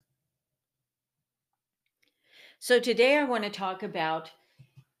So today I want to talk about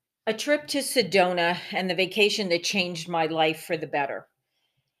a trip to Sedona and the vacation that changed my life for the better.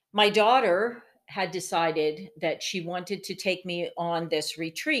 My daughter had decided that she wanted to take me on this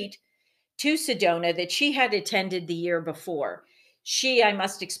retreat to Sedona that she had attended the year before. She, I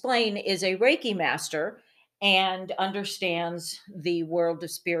must explain, is a Reiki master and understands the world of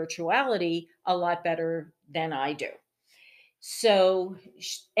spirituality a lot better than I do. So,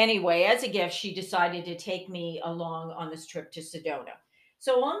 anyway, as a gift, she decided to take me along on this trip to Sedona.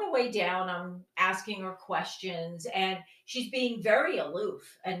 So, on the way down, I'm asking her questions, and she's being very aloof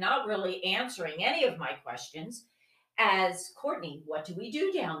and not really answering any of my questions. As Courtney, what do we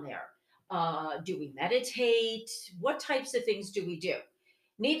do down there? Do we meditate? What types of things do we do?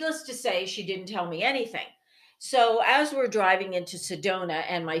 Needless to say, she didn't tell me anything. So, as we're driving into Sedona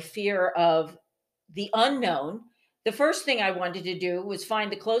and my fear of the unknown, the first thing I wanted to do was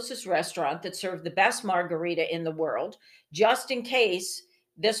find the closest restaurant that served the best margarita in the world, just in case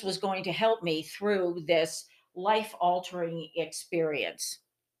this was going to help me through this life altering experience.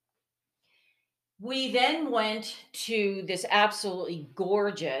 We then went to this absolutely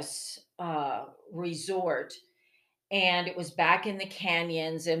gorgeous resort, and it was back in the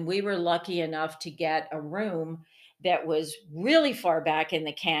canyons. And we were lucky enough to get a room that was really far back in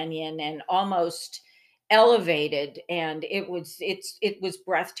the canyon and almost elevated, and it was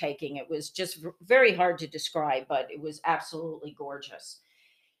breathtaking. It was just very hard to describe, but it was absolutely gorgeous.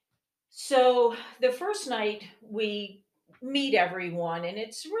 So the first night we meet everyone, and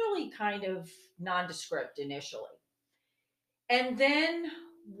it's really kind of nondescript initially, and then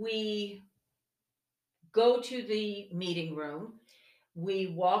we go to the meeting room. We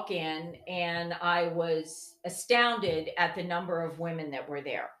walk in, and I was astounded at the number of women that were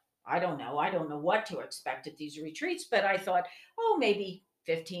there. I don't know what to expect at these retreats, but I thought, oh, maybe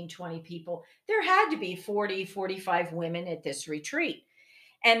 15, 20 people. There had to be 40, 45 women at this retreat.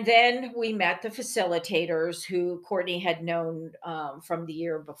 And then we met the facilitators who Courtney had known from the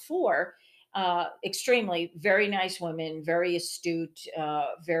year before. Extremely very nice women, very astute,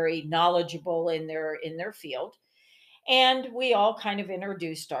 very knowledgeable in their field, and we all kind of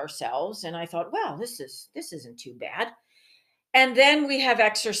introduced ourselves. And I thought, well, this isn't too bad. And then we have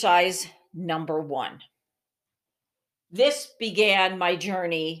exercise number one. This began my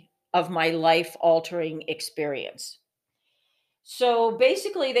journey of my life altering experience. So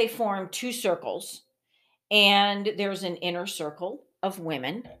basically, they form two circles, and there's an inner circle of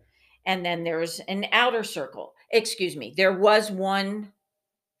women, and then there's an outer circle. Excuse me, there was one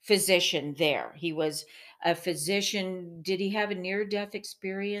physician there. He was a physician. Did he have a near death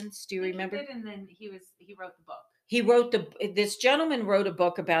experience? Do you I think he remember? did, and then he wrote the book. He wrote this gentleman wrote a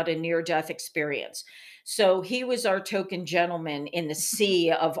book about a near death experience. So he was our token gentleman in the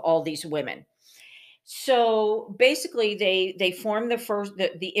sea of all these women. So basically they form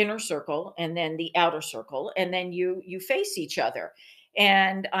the inner circle and then the outer circle, and then you face each other.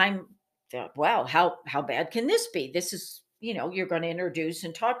 And I'm thought, wow, how bad can this be? This is, you're going to introduce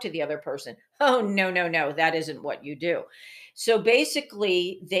and talk to the other person. Oh, no, no, no, that isn't what you do. So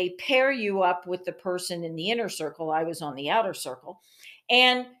basically they pair you up with the person in the inner circle. I was on the outer circle,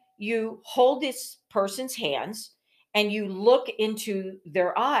 and you hold this person's hands and you look into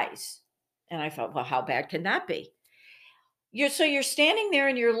their eyes. And I thought, well, how bad can that be? You're standing there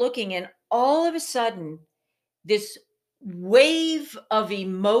and you're looking, and all of a sudden, this wave of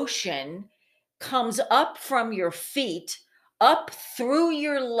emotion comes up from your feet, up through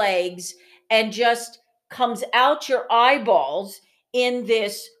your legs, and just comes out your eyeballs in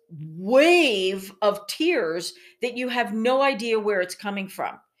this wave of tears that you have no idea where it's coming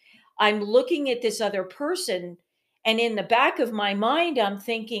from. I'm looking at this other person, and in the back of my mind, I'm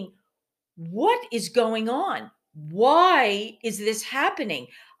thinking, what is going on? Why is this happening?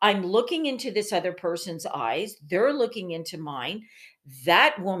 I'm looking into this other person's eyes. They're looking into mine.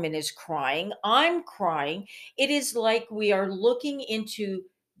 That woman is crying. I'm crying. It is like we are looking into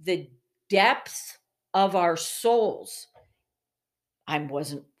the depths of our souls. I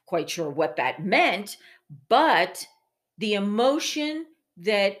wasn't quite sure what that meant, but the emotion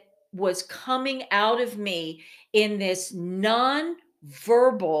that was coming out of me in this non-verbal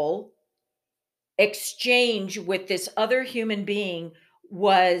exchange with this other human being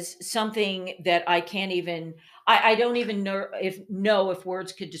was something that I can't even I don't even know if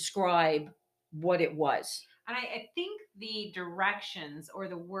words could describe what it was. And I think the directions or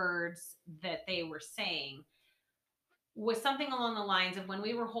the words that they were saying was something along the lines of when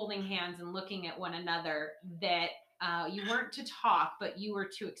we were holding hands and looking at one another, that you weren't to talk, but you were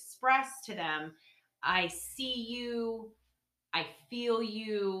to express to them, I see you, I feel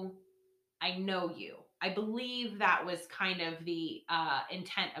you, I know you. I believe that was kind of the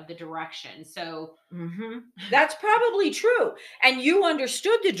intent of the direction. So That's probably true. And you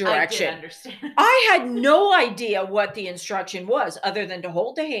understood the I did direction. understand. I had no idea what the instruction was other than to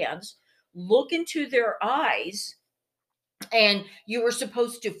hold the hands, look into their eyes, and you were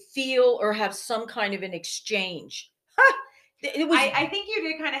supposed to feel or have some kind of an exchange. Ha! It was, I think you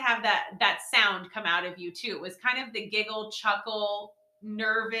did kind of have that sound come out of you too. It was kind of the giggle, chuckle,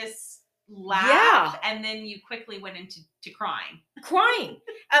 nervous laugh, yeah, and then you quickly went into crying. crying.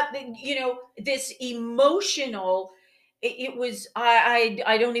 This emotional. It was.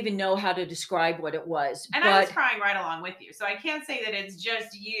 I don't even know how to describe what it was, And I was but crying right along with you, so I can't say that it's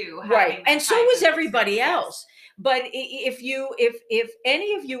just you right, having and that so type was of experience. everybody Yes. else. But if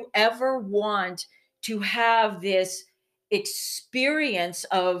any of you ever want to have this experience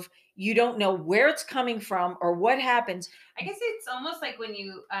of you don't know where it's coming from or what happens, I guess it's almost like when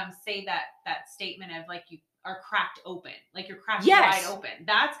you say that statement of like you are cracked open, like you're cracked wide yes, open.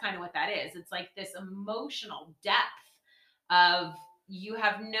 That's kind of what that is. It's like this emotional depth of you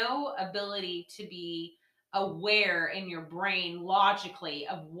have no ability to be aware in your brain logically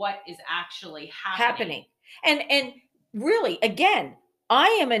of what is actually happening. happening. And really, again, I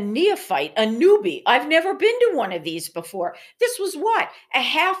am a neophyte, a newbie. I've never been to one of these before. This was what, a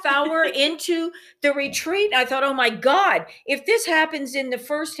half hour into the retreat? I thought, oh my God, if this happens in the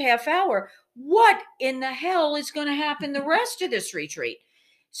first half hour, what in the hell is going to happen the rest of this retreat?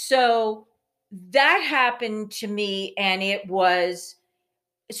 So that happened to me, and it was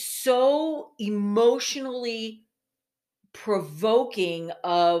so emotionally provoking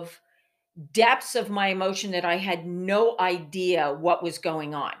of depths of my emotion that I had no idea what was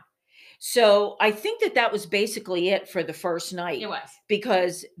going on. So I think that that was basically it for the first It night, was.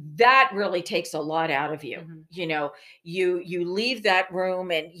 because that really takes a lot out of you. Mhm. You leave that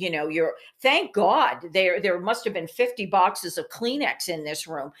room, and you're, thank God there must have been 50 boxes of Kleenex in this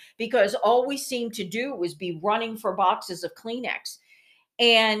room, because all we seemed to do was be running for boxes of Kleenex.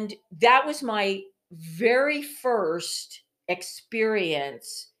 And that was my very first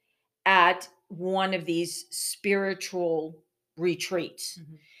experience at one of these spiritual retreats.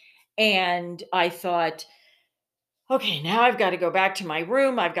 Mhm. And I thought, okay, now I've got to go back to my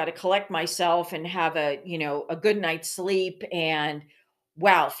room. I've got to collect myself and have a good night's sleep. And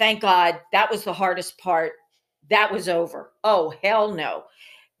wow, thank God that was the hardest part. That was over. Oh, hell no.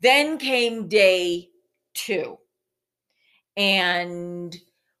 Then came day 2. And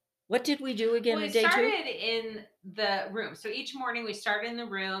what did we do Well, again we in day 2? started in the room. So each morning we started in the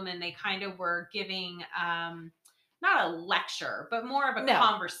room and they kind of were giving not a lecture, but more of a No,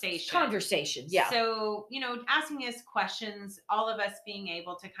 conversation. conversation. Yeah. So, asking us questions, all of us being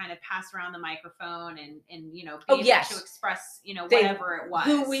able to kind of pass around the microphone and Oh, be able to yes. express, They whatever it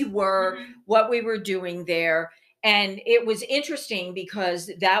Who was. we were, Mhm. what we were doing there. And it was interesting because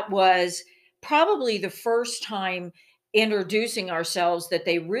that was probably the first time introducing ourselves that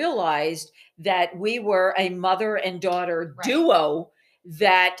they realized that we were a mother and daughter Right. duo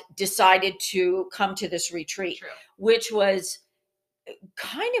that decided to come to this retreat, True. which was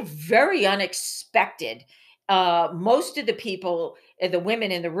kind of very unexpected. Most of the people, the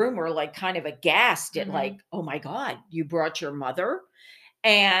women in the room, were like kind of aghast at, like, Hmm. oh my God, you brought your mother?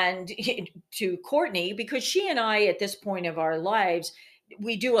 And to Courtney, because she and I, at this point of our lives,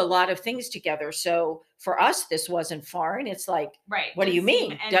 we do a lot of things together. So for us, this wasn't foreign. It's like, Right. what do you Didn't seem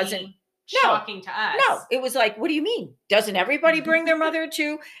mean? Doesn't any No, shocking to no. us. It was like, what do you mean? Doesn't everybody bring their mother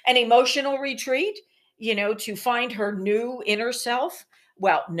to an emotional retreat, to find her new inner self?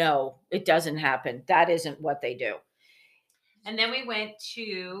 Well, no, it doesn't happen. That isn't what they do. And then we went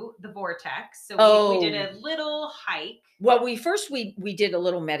to the vortex. So we did Oh, a little hike. well, we did a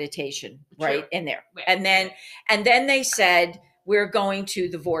little meditation True. right in there. We, And we then did. they said we're going to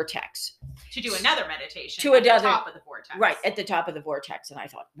the vortex. To do another meditation To at the another top of the vortex. Right, at the top of the vortex. And I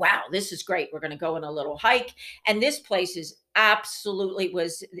thought, wow, this is great. We're going to go on a little hike. And this place is absolutely,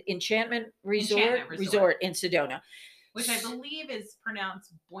 was Enchantment Enchantment Resort, Resort in Sedona. which I believe is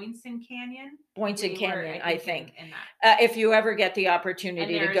pronounced Boynton Canyon. Boynton We were, Canyon, I I think, think. in that. If you ever get the And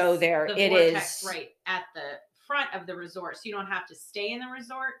opportunity to there's go there, the it vortex is, right at the front of the resort. So you don't have to stay in the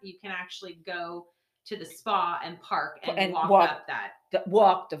resort. You can actually go to the spa and park and and walk up that.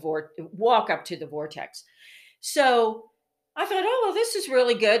 walk up to the vortex. So I thought, oh, well, this is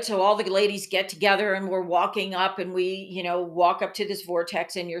really good. So all the ladies get together and we're walking up, and we, walk up to this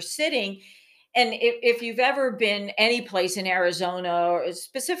vortex, and you're sitting. And if you've ever been any place in Arizona, or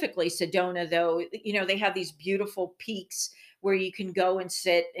specifically Sedona, though, they have these beautiful peaks where you can go and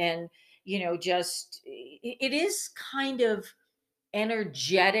sit, and, it is kind of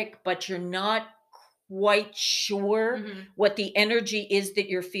energetic, but you're not quite sure Mhm. what the energy is that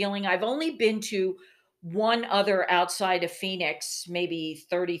you're feeling. I've only been to one other outside of Phoenix, maybe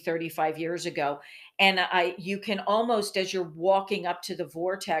 30, 35 years ago. And you can almost, as you're walking up to the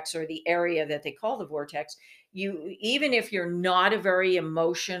vortex or the area that they call the vortex, even if you're not a very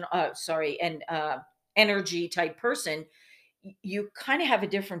and energy type person, you kind of have a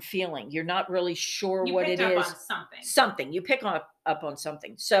different feeling. You're not really sure You what picked it up is. on something. Something you pick up on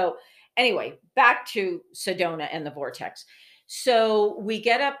something. So anyway, back to Sedona and the vortex. So we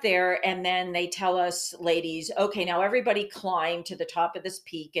get up there and then they tell us, ladies, okay, now everybody climb to the top of this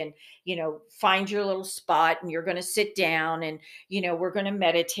peak and, find your little spot and you're going to sit down and, we're going to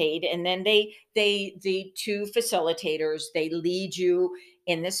meditate. And then the two facilitators, they lead you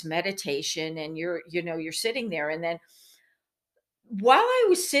in this meditation and you're sitting there. And then while I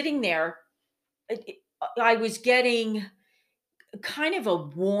was sitting there, I was getting kind of a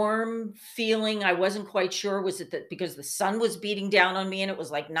warm feeling. I wasn't quite sure, was it that because the sun was beating down on me and it was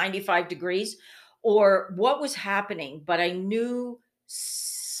like 95 degrees or what was happening, but I knew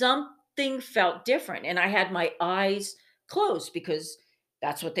something felt different and I had my eyes closed because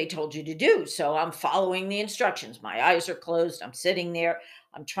that's what they told you to do. So I'm following the instructions. My eyes are closed. I'm sitting there.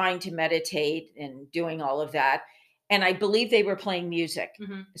 I'm trying to meditate and doing all of that. And I believe they were playing music.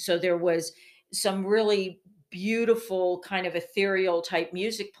 Mhm. So there was some really beautiful kind of ethereal type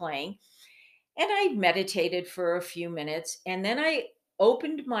music playing. And I meditated for a few minutes and then I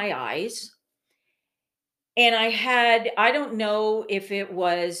opened my eyes and I don't know if it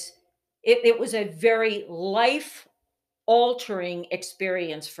was a very life altering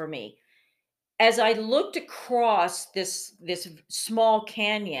experience for me. As I looked across this small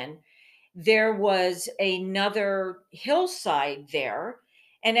canyon, there was another hillside there.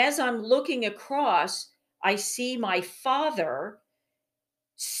 And as I'm looking across, I see my father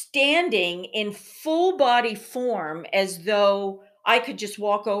standing in full body form as though I could just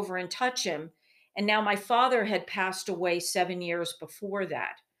walk over and touch him. And now my father had passed away 7 years before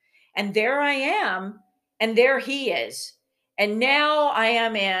that. And there I am, and there he is. And now I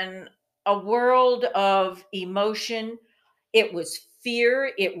am in a world of emotion. It was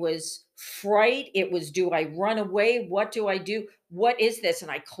fear, it was fright, it was, do I run away? What do I do? What is this? And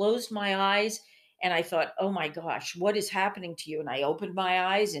I closed my eyes and I thought, oh my gosh, what is happening to you? And I opened my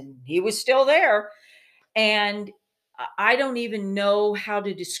eyes and he was still there. And I don't even know how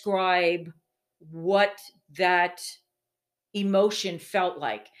to describe what that emotion felt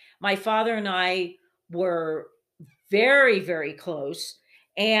like. My father and I were very, very close.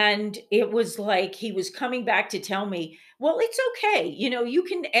 And it was like he was coming back to tell me, well, it's okay. You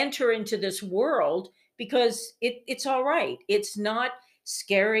can enter into this world because it's all right. It's not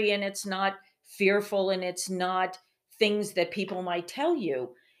scary and it's not fearful and it's not things that people might tell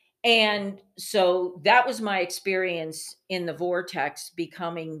you. And so that was my experience in the vortex,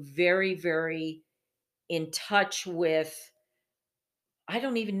 becoming very, very in touch with, I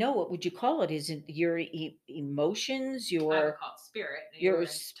don't even know, what would you call it? Is it your emotions, I would call it spirit. You your were in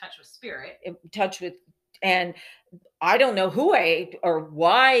touch with spirit. in touch with, and I don't know who I or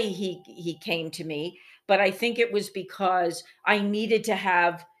why he came to me, but I think it was because I needed to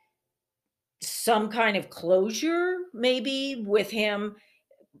have some kind of closure maybe with him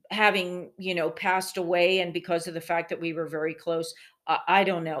having, passed away and because of the fact that we were very close. I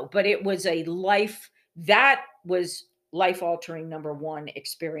don't know, but it was that was life altering number one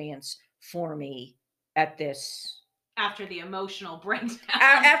experience for me at this After the emotional breakdown,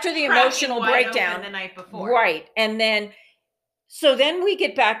 after the cracking emotional wide open breakdown. the night before. Right. And then so then we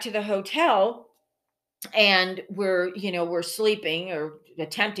get back to the hotel and we're sleeping or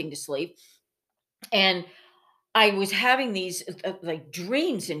attempting to sleep. And I was having these like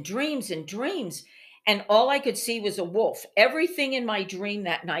dreams and dreams and dreams. And all I could see was a wolf. Everything in my dream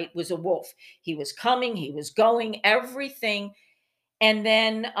that night was a wolf. He was coming, he was going, everything. And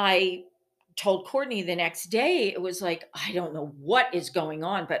then I told Courtney the next day, it was like, I don't know what is going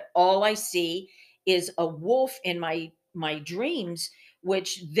on, but all I see is a wolf in my dreams,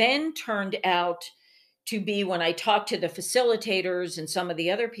 which then turned out to be, when I talked to the facilitators and some of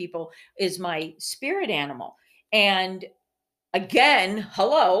the other people, is my spirit animal. And again,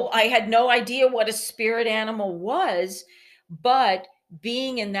 hello, I had no idea what a spirit animal was, but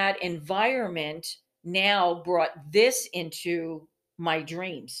being in that environment now brought this into my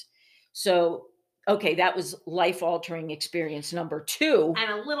dreams. So, okay, that was life altering experience number two. And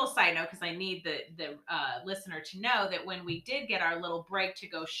a little side note, because I need the listener to know that when we did get our little break to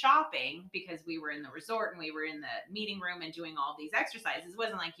go shopping, because we were in the resort and we were in the meeting room and doing all these exercises, it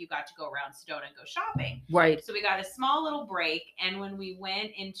wasn't like you got to go around Sedona and go shopping. Right. So we got a small little break, and when we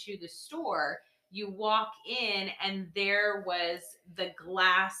went into the store, you walk in and there was the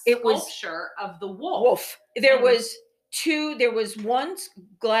glass It was sculpture of the wolf. wolf. There And was there was one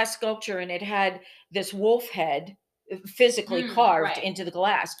glass sculpture, and it had this wolf head physically carved right. into the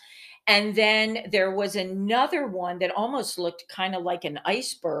glass. And then there was another one that almost looked kind of like an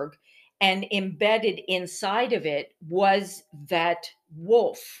iceberg, and embedded inside of it was that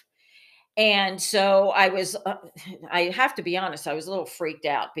wolf. And so I was, I have to be honest, I was a little freaked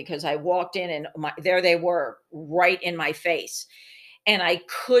out because I walked in and there they were right in my face. And I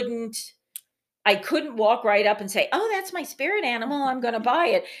couldn't walk right up and say, "Oh, that's my spirit animal. I'm going to buy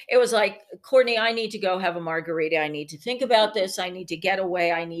it." It was like, "Courtney, I need to go have a margarita. I need to think about this. I need to get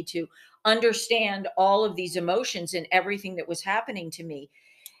away. I need to understand all of these emotions and everything that was happening to me."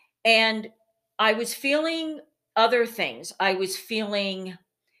 And I was feeling other things. I was feeling,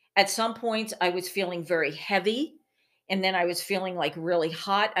 at some points, I was feeling very heavy. And then I was feeling like really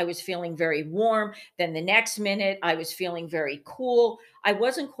hot. I was feeling very warm. Then the next minute, I was feeling very cool. I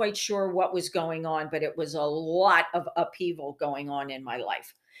wasn't quite sure what was going on, but it was a lot of upheaval going on in my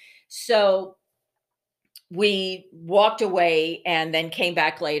life. So we walked away and then came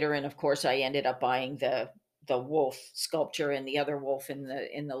back later. And of course, I ended up buying the wolf sculpture and the other wolf in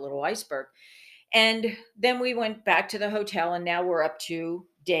the little iceberg. And then we went back to the hotel, and now we're up to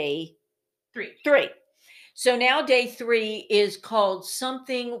day three. 3. So now day 3 is called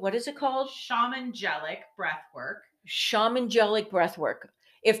something, what is it called? Shamangelic breath work. Shamangelic breath work.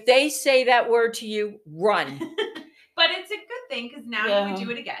 If they say that word to you, run. But it's a good thing because now you would do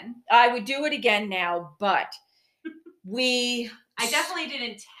it again. I would do it again now, but I definitely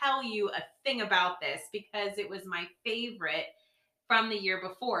didn't tell you a thing about this because it was my favorite from the year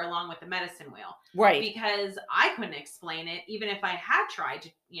before, along with the medicine wheel. Right. Because I couldn't explain it, even if I had tried to,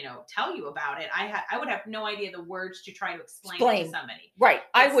 tell you about it. I would have no idea the words to try to explain it to somebody. Right.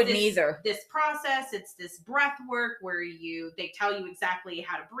 I wouldn't either. This process, it's this breath work where they tell you exactly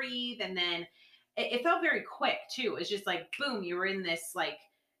how to breathe, and then it felt very quick too. It's just like boom, you were in this like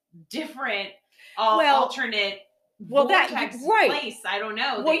different alternate vortex place. I don't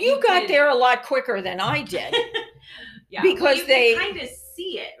know. Well, you got there a lot quicker than I did. Yeah, because you they kind of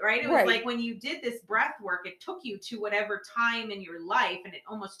see it, right? It was like when you did this breath work, it took you to whatever time in your life, and it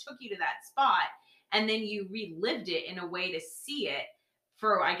almost took you to that spot, and then you relived it in a way to see it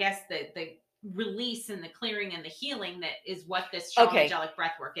for, I guess, the release and the clearing and the healing that is what this shamanic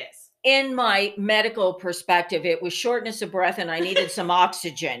breath work is. In my medical perspective, it was shortness of breath and I needed some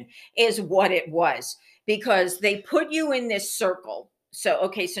oxygen is what it was, because they put you in this circle. So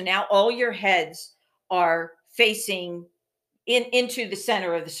now all your heads are facing into the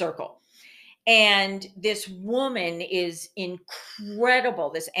center of the circle. And this woman is incredible.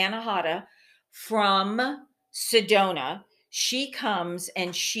 This Anahata from Sedona, she comes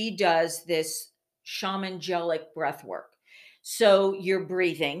and she does this shamangelic breath work. So you're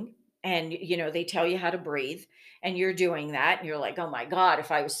breathing, and they tell you how to breathe, and you're doing that, and you're like, "Oh my God,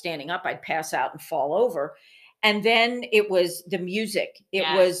 if I was standing up, I'd pass out and fall over." And then it was the music. It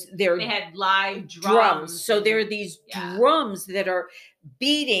was they had live drums. So there are these drums that are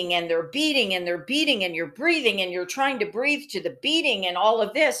beating, and they're beating, and they're beating, and you're breathing, and you're trying to breathe to the beating and all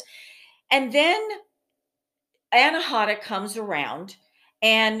of this. And then Anahata comes around,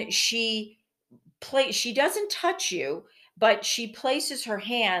 and she doesn't touch you, but she places her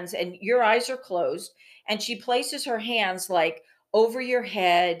hands, and your eyes are closed, and she places her hands like over your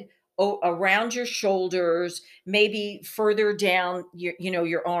head, around your shoulders, maybe further down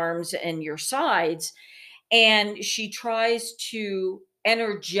your arms and your sides. And she tries to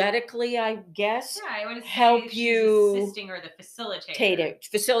energetically, I guess, I want to help you, assisting, or the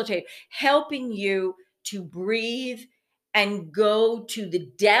facilitate, helping you to breathe and go to the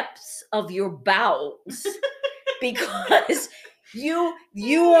depths of your bowels because you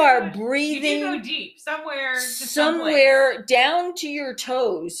are breathing. You go deep somewhere down to your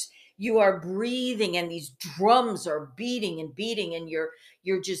toes. You are breathing, and these drums are beating and beating, and you're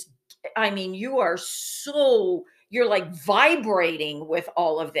just, you are you're like vibrating with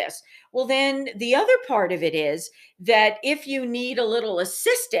all of this. Well, then the other part of it is that if you need a little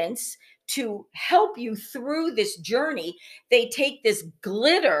assistance to help you through this journey, they take this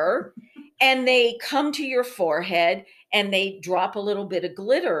glitter and they come to your forehead and they drop a little bit of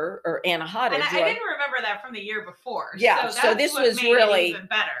glitter or Anahata. And I didn't remember that from the year before. Yeah, so this was really even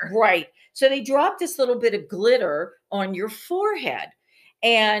better. Right. So they drop this little bit of glitter on your forehead.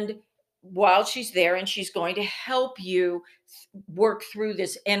 And while she's there, and she's going to help you work through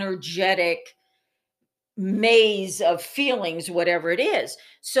this energetic maze of feelings, whatever it is.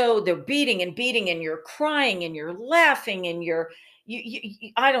 So they're beating and beating, and you're crying and you're laughing and you're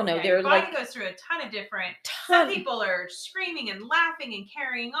I don't know. Yeah, your They're body like goes through a ton of different. Some ton people are screaming and laughing and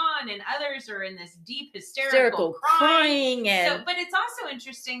carrying on, and others are in this deep hysterical hysterical crying. crying So, and but it's also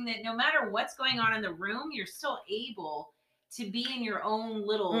interesting that no matter what's going on in the room, you're still able to be in your own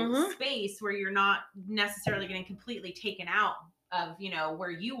little mhm, space where you're not necessarily getting completely taken out of,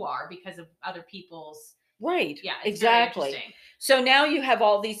 where you are because of other people's. right, Yeah, it's very exactly. interesting. So now you have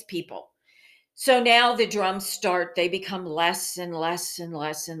all these people. So now the drums start, they become less and less and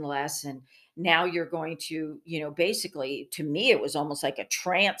less and less. And now you're going to, basically, to me, it was almost like a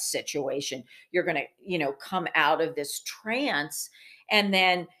trance situation. You're going to, come out of this trance. And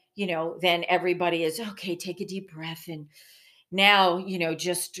then everybody is, okay, take a deep breath. And now,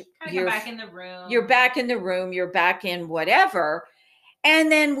 just Kind of come back in the you're room. back in the room, you're back in whatever.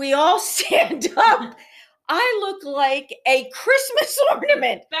 And then we all stand up. I look like a Christmas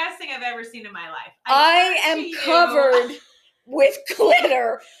ornament. Best thing I've ever seen in my life. I I turned to am you. covered with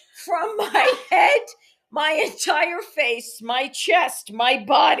glitter from my head, my entire face, my chest, my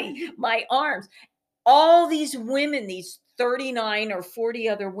body, my arms. All these women, these 39 or 40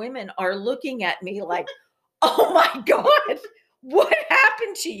 other women, are looking at me like, oh my God, what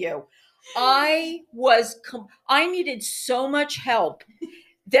happened to you? I needed so much help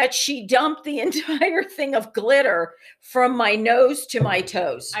that she dumped the entire thing of glitter from my nose to my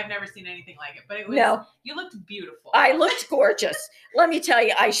toes. I've never seen anything like it, but No, you looked beautiful. I looked gorgeous. Let me tell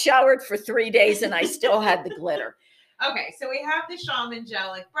you, I showered for 3 days and I still had the glitter. Okay, so we have the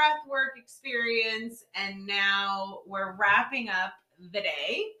shamangelic breath work experience, and now we're wrapping up the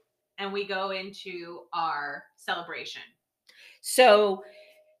day and we go into our celebration. So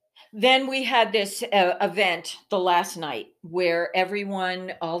then we had this event the last night where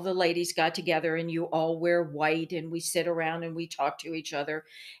everyone, all the ladies got together and you all wear white and we sit around and we talk to each other.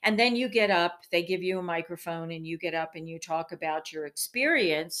 And then you get up, they give you a microphone and you get up and you talk about your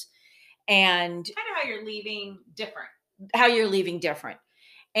experience and Kind of how you're leaving different. how you're leaving different.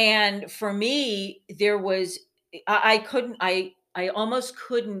 And for me, there was I couldn't I almost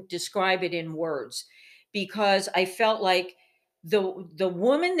couldn't describe it in words because I felt like the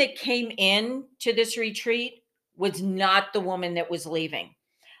woman that came in to this retreat was not the woman that was leaving.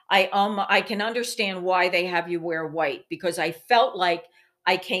 I can understand why they have you wear white because I felt like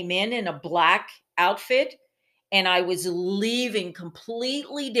I came in a black outfit and I was leaving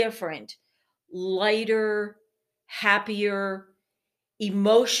completely different, lighter, happier,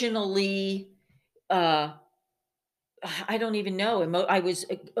 emotionally uh I don't even know. I was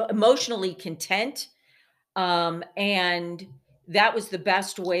emotionally content, and that was the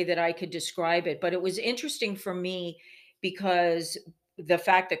best way that I could describe it. But it was interesting for me because the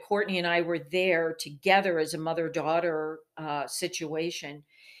fact that Courtney and I were there together as a mother daughter situation,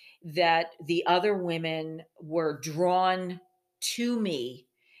 that the other women were drawn to me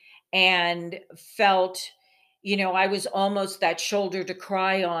and felt, I was almost that shoulder to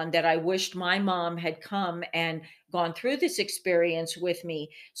cry on, that I wished my mom had come and gone through this experience with me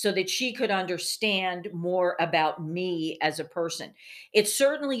so that she could understand more about me as a person. It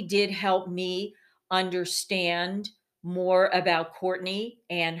certainly did help me understand more about Courtney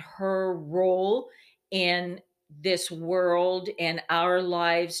and her role in this world and our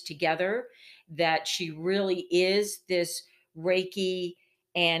lives together, that she really is this Reiki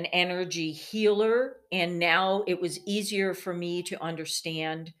and energy healer. And now it was easier for me to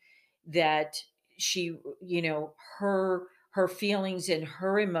understand that she, her feelings and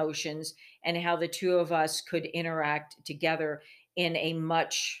her emotions, and how the two of us could interact together in a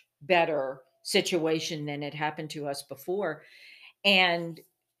much better situation than had happened to us before. And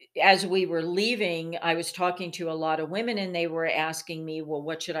as we were leaving, I was talking to a lot of women and they were asking me, well,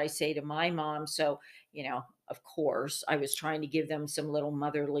 what should I say to my mom? So, of course, I was trying to give them some little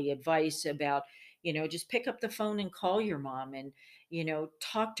motherly advice about, just pick up the phone and call your mom and,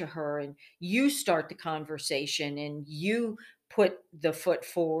 talk to her, and you start the conversation and you put the foot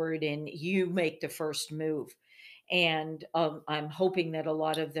forward and you make the first move. And I'm hoping that a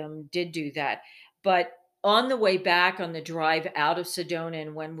lot of them did do that. But on the way back, on the drive out of Sedona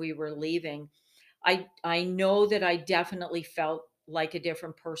and when we were leaving, I know that I definitely felt like a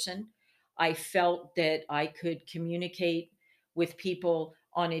different person. I felt that I could communicate with people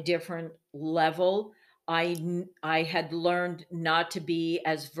on a different level. I had learned not to be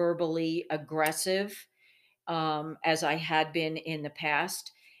as verbally aggressive as I had been in the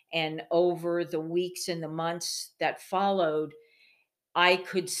past. And over the weeks and the months that followed, I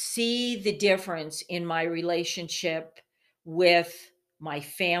could see the difference in my relationship with my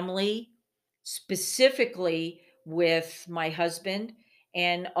family, specifically with my husband,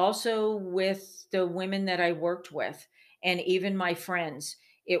 and also with the women that I worked with. and even my friends.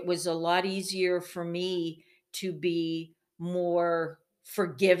 It was a lot easier for me to be more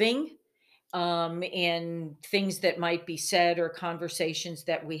forgiving in things that might be said or conversations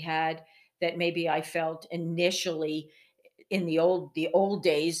that we had that maybe I felt initially in the old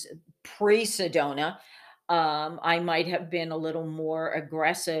days pre-Sedona. I might have been a little more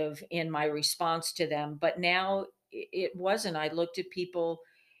aggressive in my response to them, but now it wasn't. I looked at people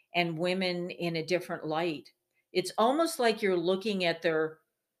and women in a different light. It's almost like you're looking at their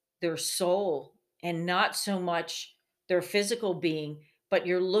soul and not so much their physical being, but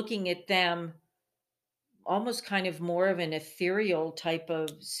you're looking at them almost kind of more of an ethereal type of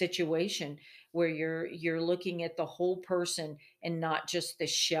situation where you're looking at the whole person and not just the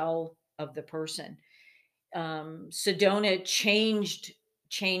shell of the person. Sedona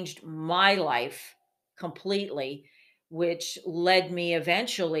changed my life completely, which led me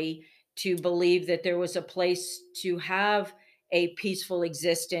eventually to believe that there was a place to have a peaceful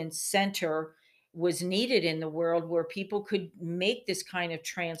existence center was needed in the world where people could make this kind of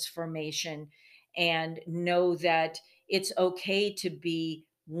transformation and know that it's okay to be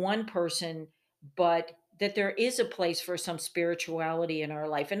one person, but that there is a place for some spirituality in our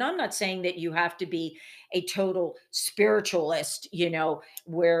life. And I'm not saying that you have to be a total spiritualist,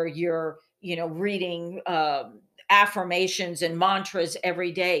 where you're, reading affirmations and mantras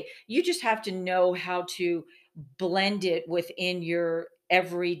every day. You just have to know how to blend it within your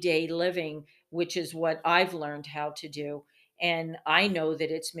everyday living, which is what I've learned how to do. And I know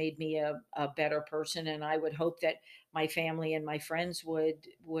that it's made me a better person. And I would hope that my family and my friends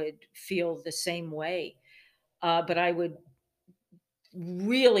would feel the same way. But I would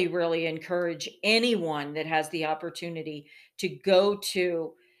really, really encourage anyone that has the opportunity to go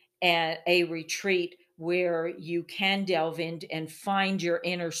to a retreat where you can delve in and find your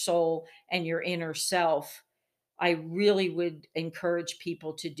inner soul and your inner self. I really would encourage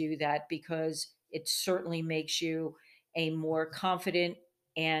people to do that because it certainly makes you a more confident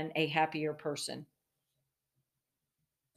and a happier person.